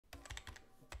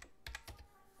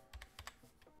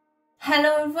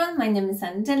Hello everyone, my name is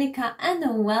Angelica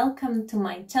and welcome to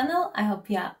my channel. I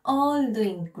hope you are all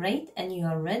doing great and you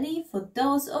are ready for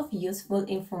dose of useful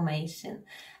information.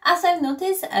 As I've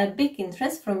noticed a big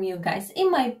interest from you guys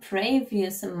in my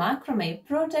previous macrame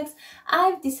projects,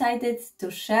 I've decided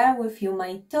to share with you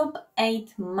my top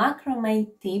 8 macrame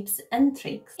tips and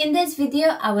tricks. In this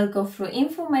video, I will go through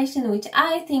information which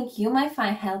I think you might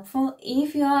find helpful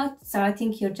if you are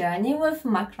starting your journey with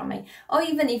macrame, or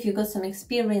even if you got some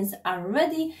experience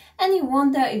already and you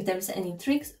wonder if there's any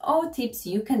tricks or tips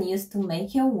you can use to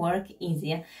make your work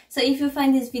easier. So if you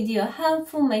find this video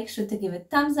helpful, make sure to give it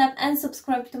a thumbs up and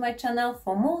subscribe to my channel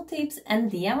for more tips and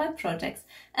DIY projects.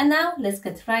 And now let's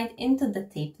get right into the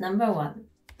tip number 1.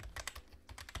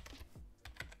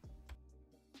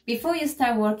 Before you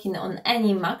start working on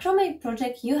any macrame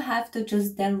project, you have to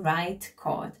choose the right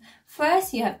cord.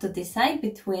 First, you have to decide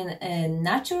between a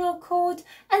natural cord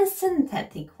and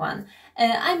synthetic one.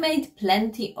 I made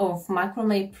plenty of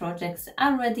macrame projects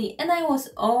already and I was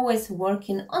always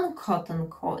working on cotton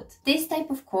cord. This type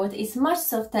of cord is much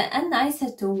softer and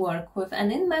nicer to work with, and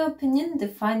in my opinion the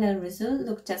final result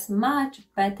looks just much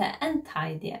better and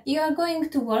tidier. You are going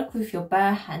to work with your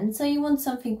bare hand, so you want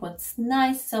something that's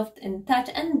nice, soft in touch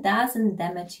and doesn't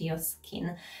damage your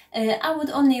skin. I would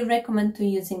only recommend to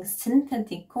using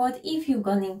synthetic cord if you're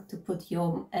going to put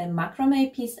your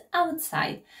macrame piece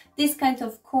outside. This kind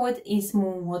of cord is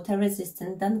more water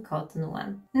resistant than cotton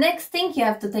one. Next thing you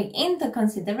have to take into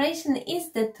consideration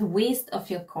is the twist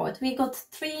of your cord. We got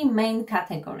 3 main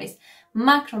categories: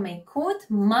 macrame cord,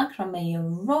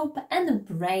 macrame rope and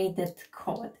braided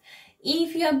cord.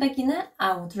 If you're a beginner,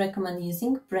 I would recommend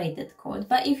using braided cord,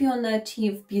 but if you want to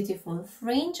achieve beautiful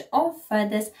fringe or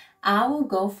feathers, I will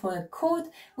go for a cord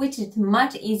which is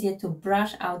much easier to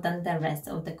brush out than the rest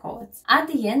of the cords. At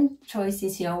the end, choice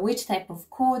is yours which type of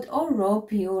cord or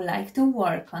rope you like to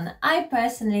work on. I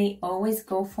personally always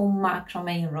go for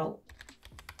macrame rope.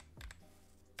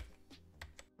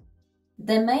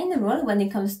 The main rule when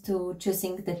it comes to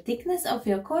choosing the thickness of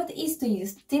your cord is to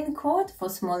use thin cord for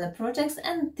smaller projects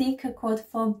and thicker cord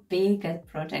for bigger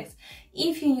projects.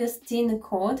 If you use thin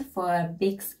cord for a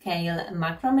big scale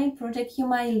macrame project, you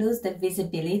might lose the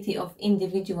visibility of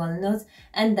individual knots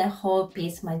and the whole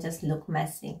piece might just look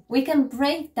messy. We can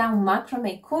break down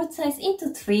macrame cord size into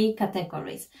 3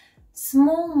 categories.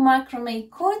 Small macrame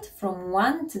cord from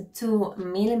 1 to 2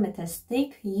 millimeters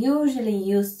thick, usually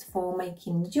used for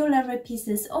making jewelry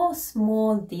pieces or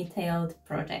small detailed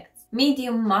projects.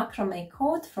 Medium macrame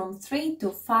cord from 3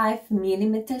 to 5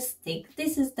 millimeters thick.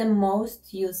 This is the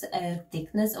most used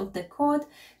thickness of the cord,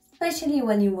 especially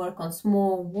when you work on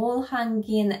small wall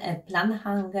hanging, plant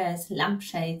hangers,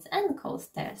 lampshades and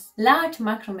coasters. Large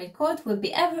macrame cord will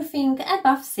be everything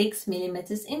above 6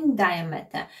 millimeters in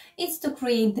diameter. It's to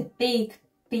create the big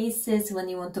pieces when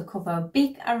you want to cover a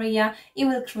big area. It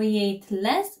will create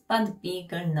less but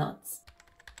bigger knots.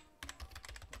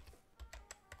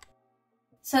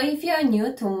 So if you are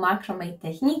new to macrame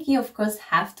technique, you of course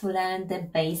have to learn the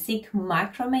basic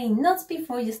macrame knots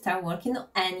before you start working on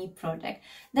any project.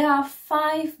 There are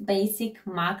 5 basic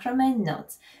macrame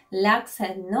knots: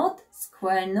 laxer knot,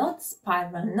 square knot,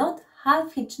 spiral knot,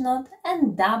 half hitch knot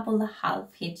and double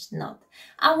half hitch knot.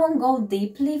 I won't go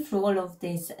deeply through all of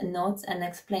these knots and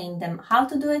explain them how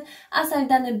to do it, as I've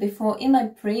done it before in my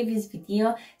previous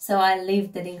video, so I'll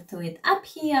leave the link to it up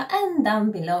here and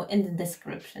down below in the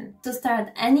description. To start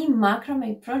any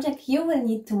macrame project, you will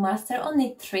need to master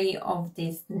only 3 of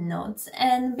these knots,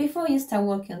 and before you start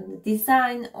working on the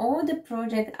design or the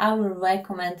project, I will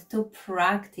recommend to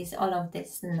practice all of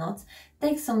these knots.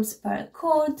 Take some spare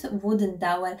cord, wooden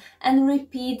dowel and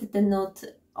repeat the knot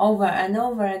over and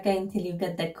over again till you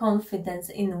get the confidence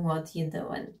in what you're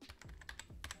doing.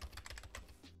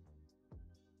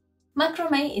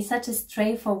 Macrame is such a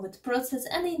straightforward process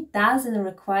and it doesn't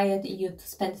require you to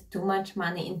spend too much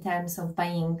money in terms of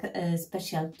buying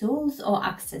special tools or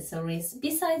accessories.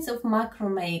 Besides of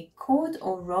macrame cord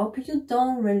or rope, you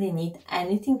don't really need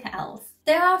anything else.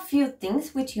 There are a few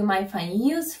things which you might find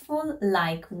useful,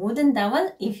 like wooden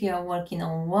dowel if you are working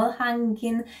on wall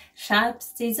hanging, sharp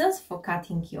scissors for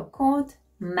cutting your cord,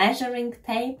 measuring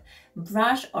tape,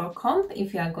 brush or comb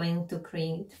if you are going to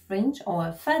create fringe or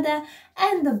a feather,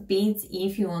 and the beads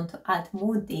if you want to add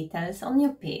more details on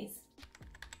your piece.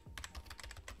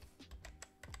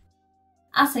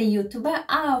 As a YouTuber,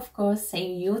 I of course say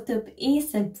YouTube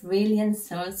is a brilliant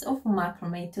source of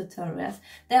macrame tutorials.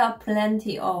 There are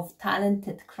plenty of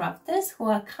talented crafters who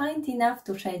are kind enough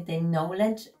to share their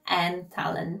knowledge and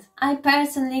talent. I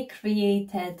personally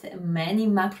created many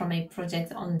macrame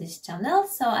projects on this channel,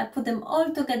 so I put them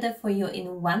all together for you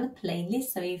in one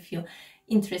playlist, so if you're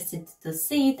interested to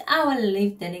see it, I will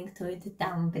leave the link to it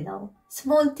down below.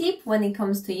 Small tip when it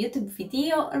comes to YouTube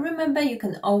video, remember you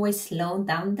can always slow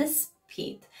down the speed.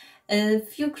 A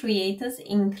few creators,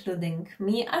 including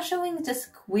me, are showing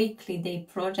just quickly their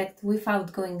project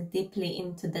without going deeply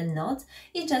into the notes.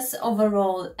 It's just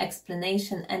overall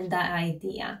explanation and the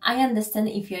idea. I understand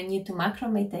if you're new to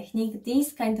macrame technique,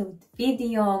 this kind of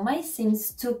video might seem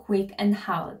too quick and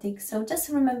chaotic, so just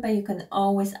remember you can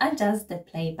always adjust the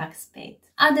playback speed.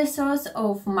 Other source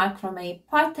of macrame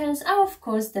patterns are of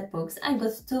course the books. I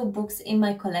got 2 books in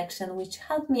my collection which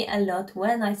helped me a lot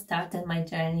when I started my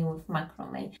journey with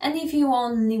macrame. And if you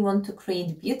only want to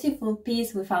create beautiful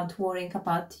piece without worrying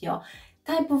about your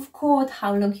type of cord,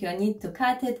 how long you need to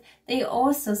cut it, they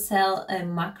also sell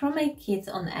macrame kits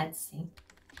on Etsy.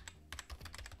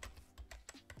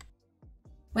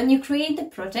 When you create a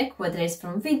project, whether it's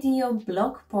from video,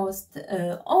 blog post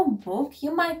or book,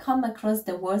 you might come across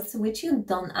the words which you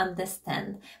don't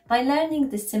understand. By learning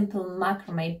the simple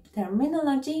macrame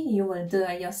terminology, you will do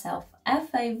yourself a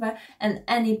favor and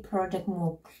any project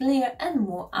more clear and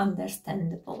more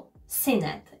understandable.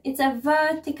 Cinnet. It's a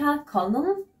vertical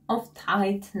column of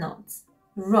tied knots.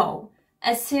 Row.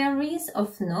 A series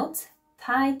of knots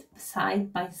tied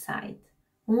side by side.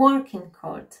 Working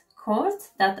cord. Cords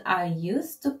that are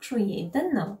used to create the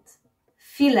knot.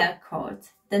 Filler cords,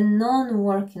 the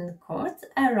non-working cords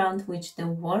around which the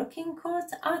working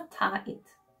cords are tied.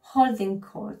 Holding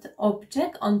cord,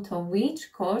 object onto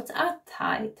which cords are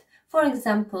tied, for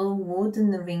example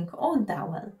wooden ring or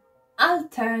dowel.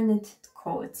 Alternate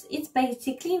cords, it's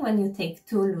basically when you take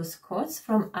 2 loose cords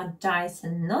from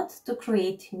adjacent knots to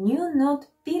create new knot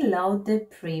below the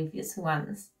previous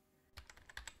ones.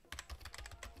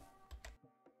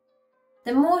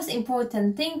 The most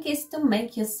important thing is to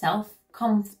make yourself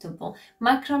comfortable.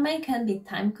 Macrame can be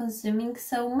time consuming,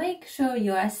 so make sure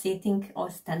you are sitting or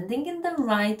standing in the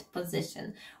right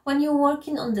position. When you're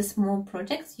working on the small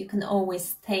projects, you can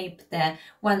always tape the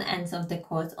one ends of the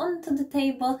cords onto the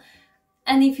table.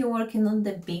 And if you're working on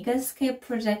the bigger scale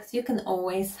projects, you can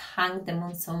always hang them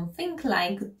on something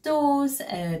like doors,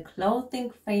 a clothing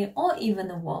frame or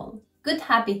even a wall. Good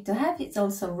habit to have is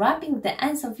also wrapping the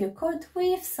ends of your cord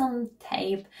with some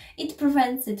tape. It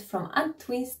prevents it from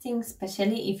untwisting,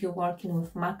 especially if you're working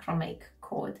with macrame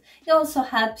cord. It also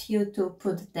helps you to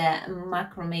put the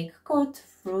macrame cord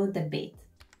through the bit.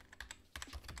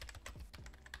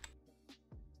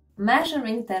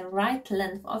 Measuring the right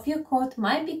length of your cord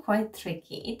might be quite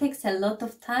tricky. It takes a lot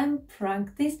of time,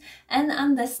 practice and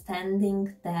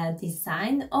understanding the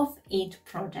design of each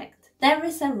project. There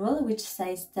is a rule which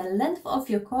says the length of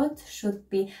your cord should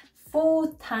be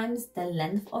 4 times the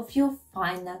length of your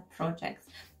final project.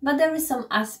 But there are some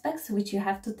aspects which you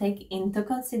have to take into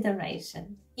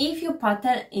consideration. If your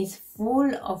pattern is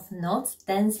full of knots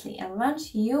densely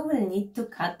arranged, you will need to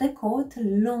cut the cord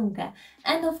longer.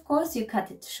 And of course you cut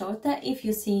it shorter if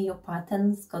you see your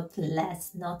pattern's got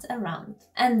less knots around.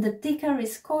 And the thicker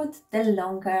is cord, the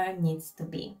longer it needs to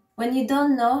be. When you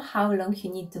don't know how long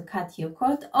you need to cut your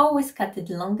cord, always cut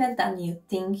it longer than you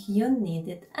think you need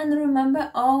it. And remember,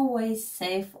 always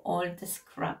save all the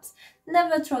scraps.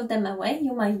 Never throw them away,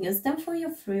 you might use them for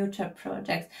your future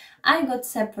projects. I got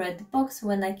separate box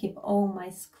when I keep all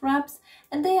my scraps,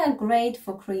 and they are great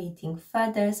for creating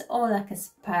feathers or like a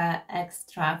spare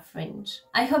extra fringe.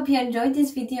 I hope you enjoyed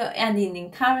this video and it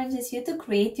encourages you to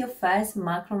create your first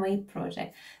macrame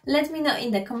project. Let me know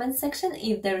in the comment section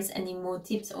if there is any more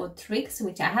tips or tricks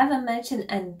which I haven't mentioned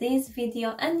in this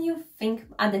video and you think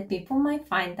other people might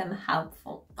find them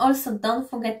helpful. Also, don't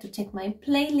forget to check my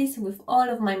playlist with all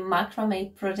of my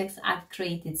macrame projects I've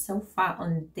created so far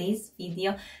on this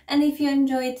video. And if you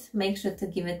enjoyed, make sure to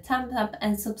give a thumbs up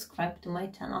and subscribe to my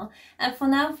channel. And for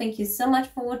now, thank you so much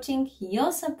for watching,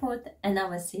 your support, and I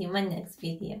will see you in my next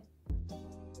video.